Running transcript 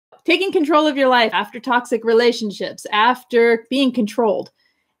taking control of your life after toxic relationships, after being controlled,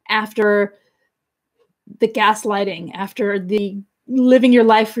 after the gaslighting, after the living your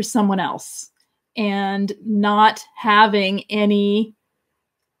life for someone else, and not having any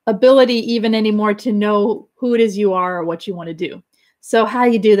ability even anymore to know who it is you are or what you want to do. So how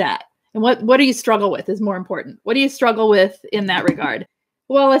do you do that? And what do you struggle with is more important. What do you struggle with in that regard?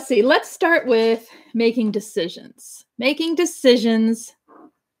 Well, let's see. Let's start with making decisions. Making decisions,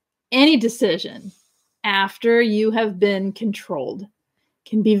 any decision, after you have been controlled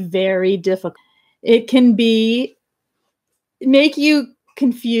can be very difficult. It can make you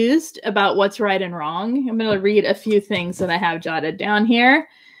confused about what's right and wrong. I'm going to read a few things that I have jotted down here.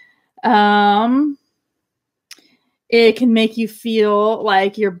 It can make you feel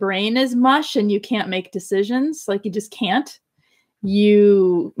like your brain is mush and you can't make decisions, like you just can't.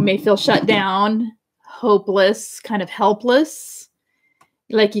 You may feel shut down, hopeless, kind of helpless,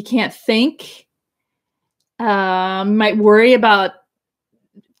 like you can't think. Might worry about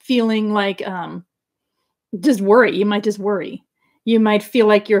feeling like just worry. You might just worry. You might feel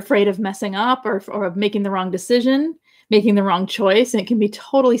like you're afraid of messing up or of making the wrong decision, making the wrong choice. And it can be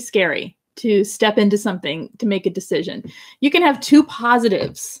totally scary to step into something, to make a decision. You can have two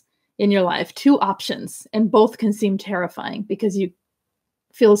positives in your life, two options, and both can seem terrifying because you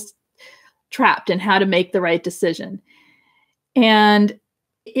feel trapped in how to make the right decision. And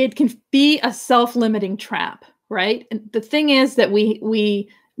it can be a self-limiting trap, right? And the thing is that we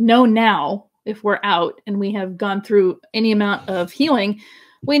know now, if we're out and we have gone through any amount of healing,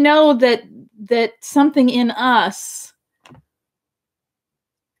 we know that something in us,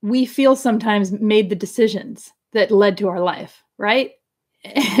 we feel sometimes made the decisions that led to our life, right?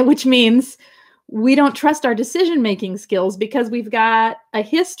 Which means we don't trust our decision-making skills because we've got a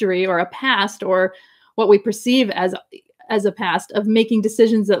history or a past or what we perceive as a past of making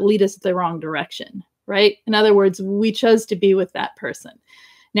decisions that lead us the wrong direction, right? In other words, we chose to be with that person.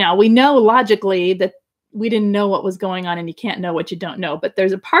 Now, we know logically that we didn't know what was going on and you can't know what you don't know, but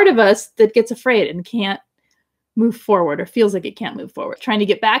there's a part of us that gets afraid and can't move forward or feels like it can't move forward, trying to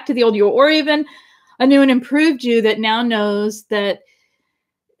get back to the old you, or even a new and improved you that now knows that,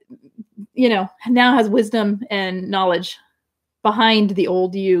 now has wisdom and knowledge behind the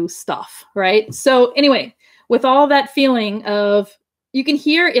old you stuff, right? So anyway, with all that feeling of, you can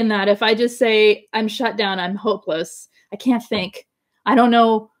hear in that, if I just say, I'm shut down, I'm hopeless, I can't think, I don't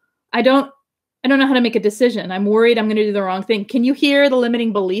know how to make a decision, I'm worried I'm going to do the wrong thing. Can you hear the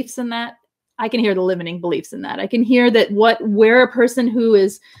limiting beliefs in that? I can hear the limiting beliefs in that. I can hear that where a person who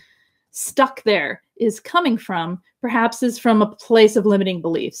is stuck there is coming from, perhaps is from a place of limiting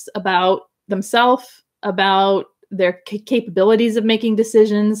beliefs about themselves, about their capabilities of making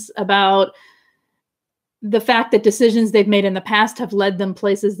decisions, about the fact that decisions they've made in the past have led them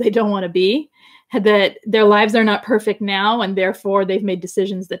places they don't want to be, that their lives are not perfect now, and therefore they've made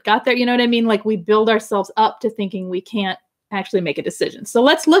decisions that got there. You know what I mean? Like, we build ourselves up to thinking we can't actually make a decision. So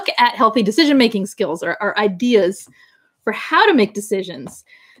let's look at healthy decision-making skills, or ideas for how to make decisions.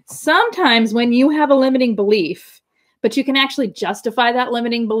 Sometimes when you have a limiting belief, but you can actually justify that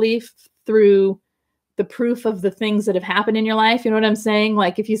limiting belief through the proof of the things that have happened in your life. You know what I'm saying?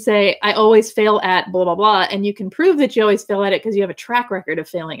 Like, if you say, I always fail at blah, blah, blah, and you can prove that you always fail at it because you have a track record of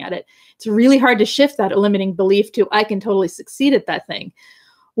failing at it, it's really hard to shift that limiting belief to, I can totally succeed at that thing,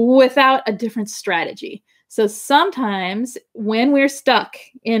 without a different strategy. So sometimes when we're stuck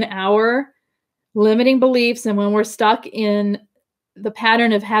in our limiting beliefs and when we're stuck in the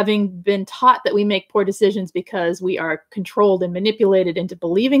pattern of having been taught that we make poor decisions because we are controlled and manipulated into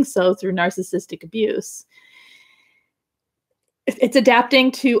believing so through narcissistic abuse, it's adapting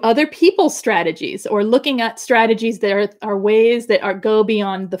to other people's strategies or looking at strategies that are ways that go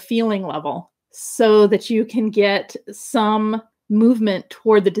beyond the feeling level so that you can get some movement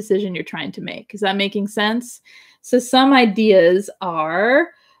toward the decision you're trying to make. Is that making sense? So some ideas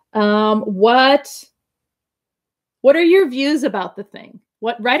are, what are your views about the thing?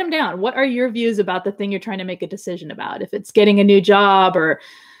 Write them down. What are your views about the thing you're trying to make a decision about? If it's getting a new job or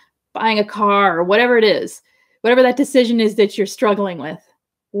buying a car or whatever it is, whatever that decision is that you're struggling with,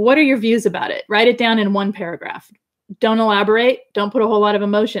 what are your views about it? Write it down in one paragraph. Don't elaborate. Don't put a whole lot of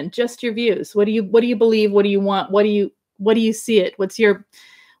emotion, just your views. What do you believe? What do you want? What do you see it? What's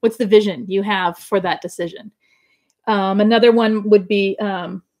the vision you have for that decision? Another one would be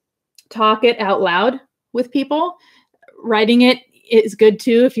talk it out loud with people. Writing it is good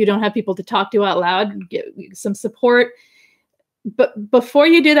too if you don't have people to talk to out loud. Get some support. But before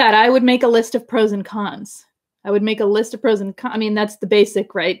you do that, I would make a list of pros and cons. I mean, that's the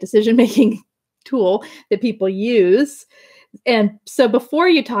basic, right, decision-making tool that people use And so before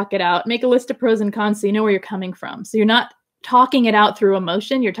you talk it out, make a list of pros and cons so you know where you're coming from. So you're not talking it out through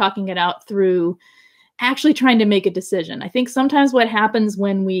emotion, you're talking it out through actually trying to make a decision. I think sometimes what happens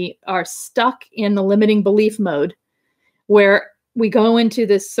when we are stuck in the limiting belief mode, where we go into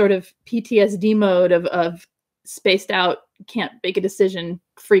this sort of PTSD mode of spaced out, can't make a decision,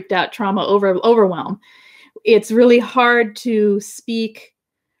 freaked out, trauma, overwhelm. It's really hard to speak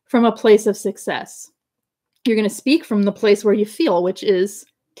from a place of success. You're going to speak from the place where you feel, which is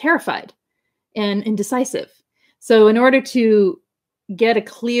terrified and indecisive. So in order to get a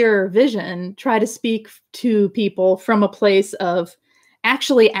clear vision, try to speak to people from a place of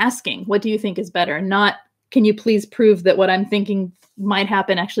actually asking, what do you think is better? Not, can you please prove that what I'm thinking might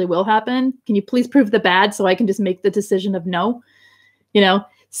happen actually will happen? Can you please prove the bad so I can just make the decision of no? You know,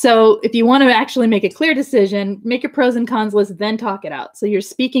 so if you want to actually make a clear decision, make your pros and cons list, then talk it out. So you're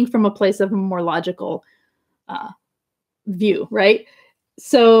speaking from a place of a more logical view, right?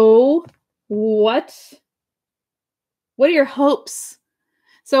 So what are your hopes?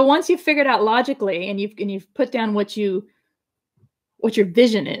 So once you've figured out logically and you've put down what your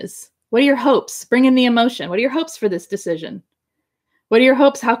vision is, what are your hopes? Bring in the emotion. What are your hopes for this decision? What are your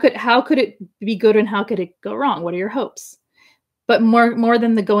hopes? How could it be good and how could it go wrong? What are your hopes? But more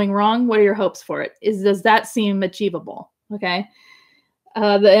than the going wrong, what are your hopes for it? Does that seem achievable? Okay.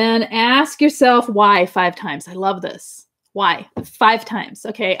 Then ask yourself why 5 times. I love this. Why? 5 times.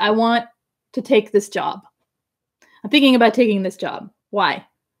 Okay. I want to take this job. I'm thinking about taking this job. Why?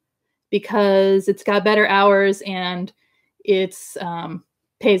 Because it's got better hours and it's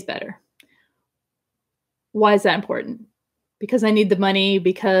pays better. Why is that important? Because I need the money,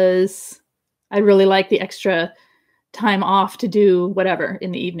 because I really like the extra time off to do whatever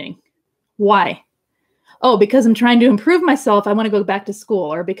in the evening. Why? Oh, because I'm trying to improve myself. I want to go back to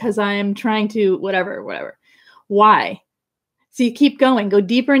school, or because I'm trying to whatever. Why? So you keep going, go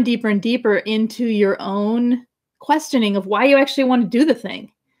deeper and deeper and deeper into your own questioning of why you actually want to do the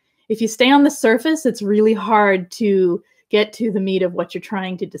thing. If you stay on the surface, it's really hard to get to the meat of what you're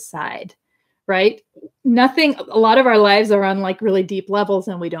trying to decide, right? A lot of our lives are on like really deep levels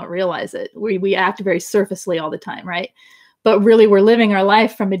and we don't realize it. We act very surfacely all the time, right? But really we're living our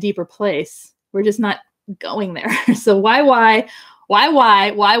life from a deeper place. We're just not going there. So why?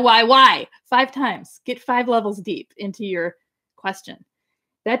 5 times. Get 5 levels deep into your question.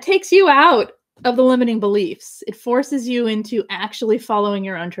 That takes you out of the limiting beliefs. It forces you into actually following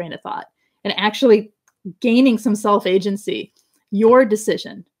your own train of thought and actually gaining some self-agency, your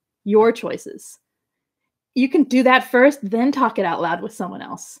decision, your choices. You can do that first, then talk it out loud with someone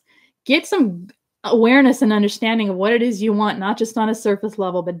else. Get some awareness and understanding of what it is you want, not just on a surface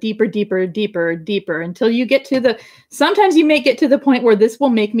level, but deeper, until you get to sometimes you may get to the point where this will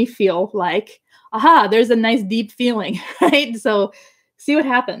make me feel like, aha, there's a nice deep feeling, right? So see what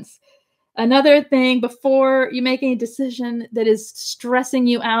happens. Another thing, before you make any decision that is stressing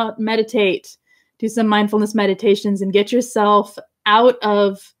you out, meditate. Do some mindfulness meditations and get yourself out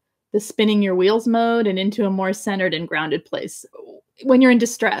of the spinning your wheels mode and into a more centered and grounded place. When you're in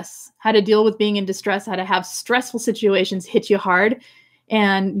distress, how to deal with being in distress, how to have stressful situations hit you hard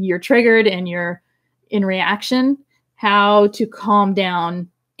and you're triggered and you're in reaction, how to calm down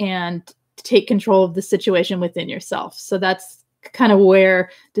and take control of the situation within yourself. So that's kind of where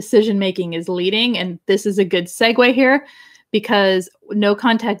decision making is leading. And this is a good segue here, because no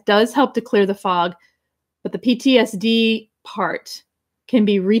contact does help to clear the fog, but the PTSD part can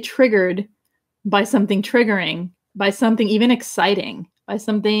be re-triggered by something triggering, by something even exciting, by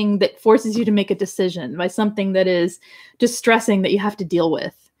something that forces you to make a decision, by something that is distressing that you have to deal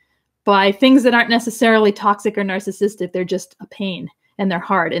with, by things that aren't necessarily toxic or narcissistic. They're just a pain and they're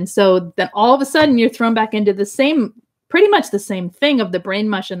hard. And so then all of a sudden you're thrown back into pretty much the same thing of the brain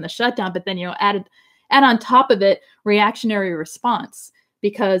mush and the shutdown, but then add on top of it reactionary response,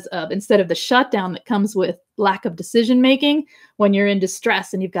 because instead of the shutdown that comes with lack of decision making, when you're in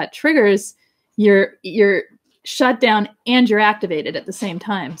distress and you've got triggers, you're shut down and you're activated at the same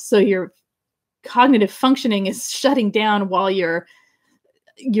time. So your cognitive functioning is shutting down while your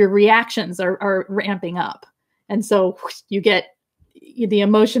reactions are ramping up. And so you get the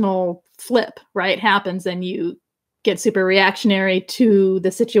emotional flip, right? Happens and you get super reactionary to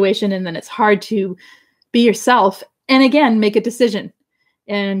the situation, and then it's hard to be yourself and again make a decision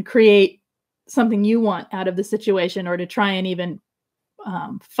and create something you want out of the situation, or to try and even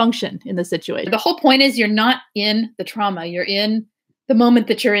function in the situation. The whole point is you're not in the trauma, you're in the moment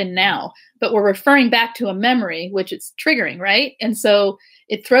that you're in now, but we're referring back to a memory, which it's triggering, right? And so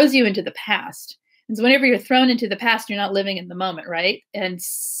it throws you into the past. And so whenever you're thrown into the past, you're not living in the moment, right? And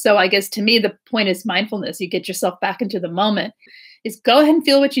so I guess to me, the point is mindfulness. You get yourself back into the moment. Is go ahead and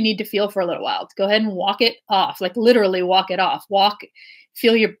feel what you need to feel for a little while. Go ahead and walk it off, like literally walk it off. Walk,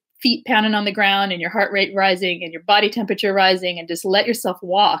 feel your feet pounding on the ground and your heart rate rising and your body temperature rising, and just let yourself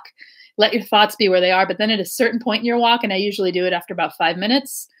walk. Let your thoughts be where they are. But then at a certain point in your walk, and I usually do it after about 5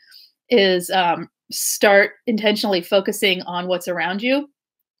 minutes, is start intentionally focusing on what's around you.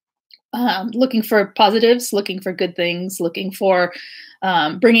 Looking for positives, looking for good things, looking for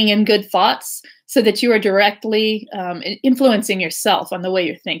bringing in good thoughts, so that you are directly influencing yourself on the way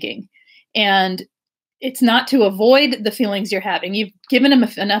you're thinking. And it's not to avoid the feelings you're having. You've given them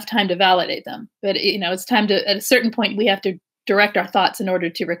enough time to validate them. But it's time to, at a certain point, we have to direct our thoughts in order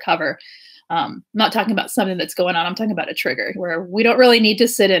to recover. I'm not talking about something that's going on. I'm talking about a trigger where we don't really need to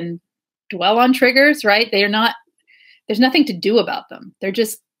sit and dwell on triggers, right? They are not, there's nothing to do about them. They're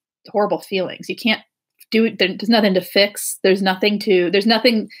just horrible feelings. You can't do it. There's nothing to fix. There's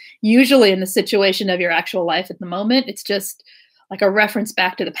nothing usually in the situation of your actual life at the moment. It's just like a reference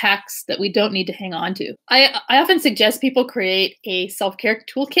back to the past that we don't need to hang on to. I often suggest people create a self-care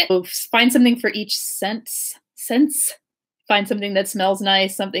toolkit. Find something for each sense. Find something that smells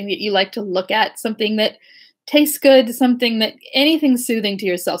nice, something that you like to look at, something that tastes good, anything soothing to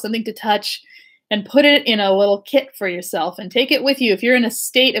yourself, something to touch, and put it in a little kit for yourself and take it with you. If you're in a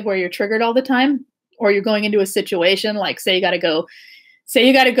state of where you're triggered all the time, or you're going into a situation like say you got to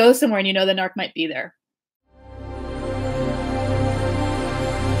go somewhere and you know the narc might be there.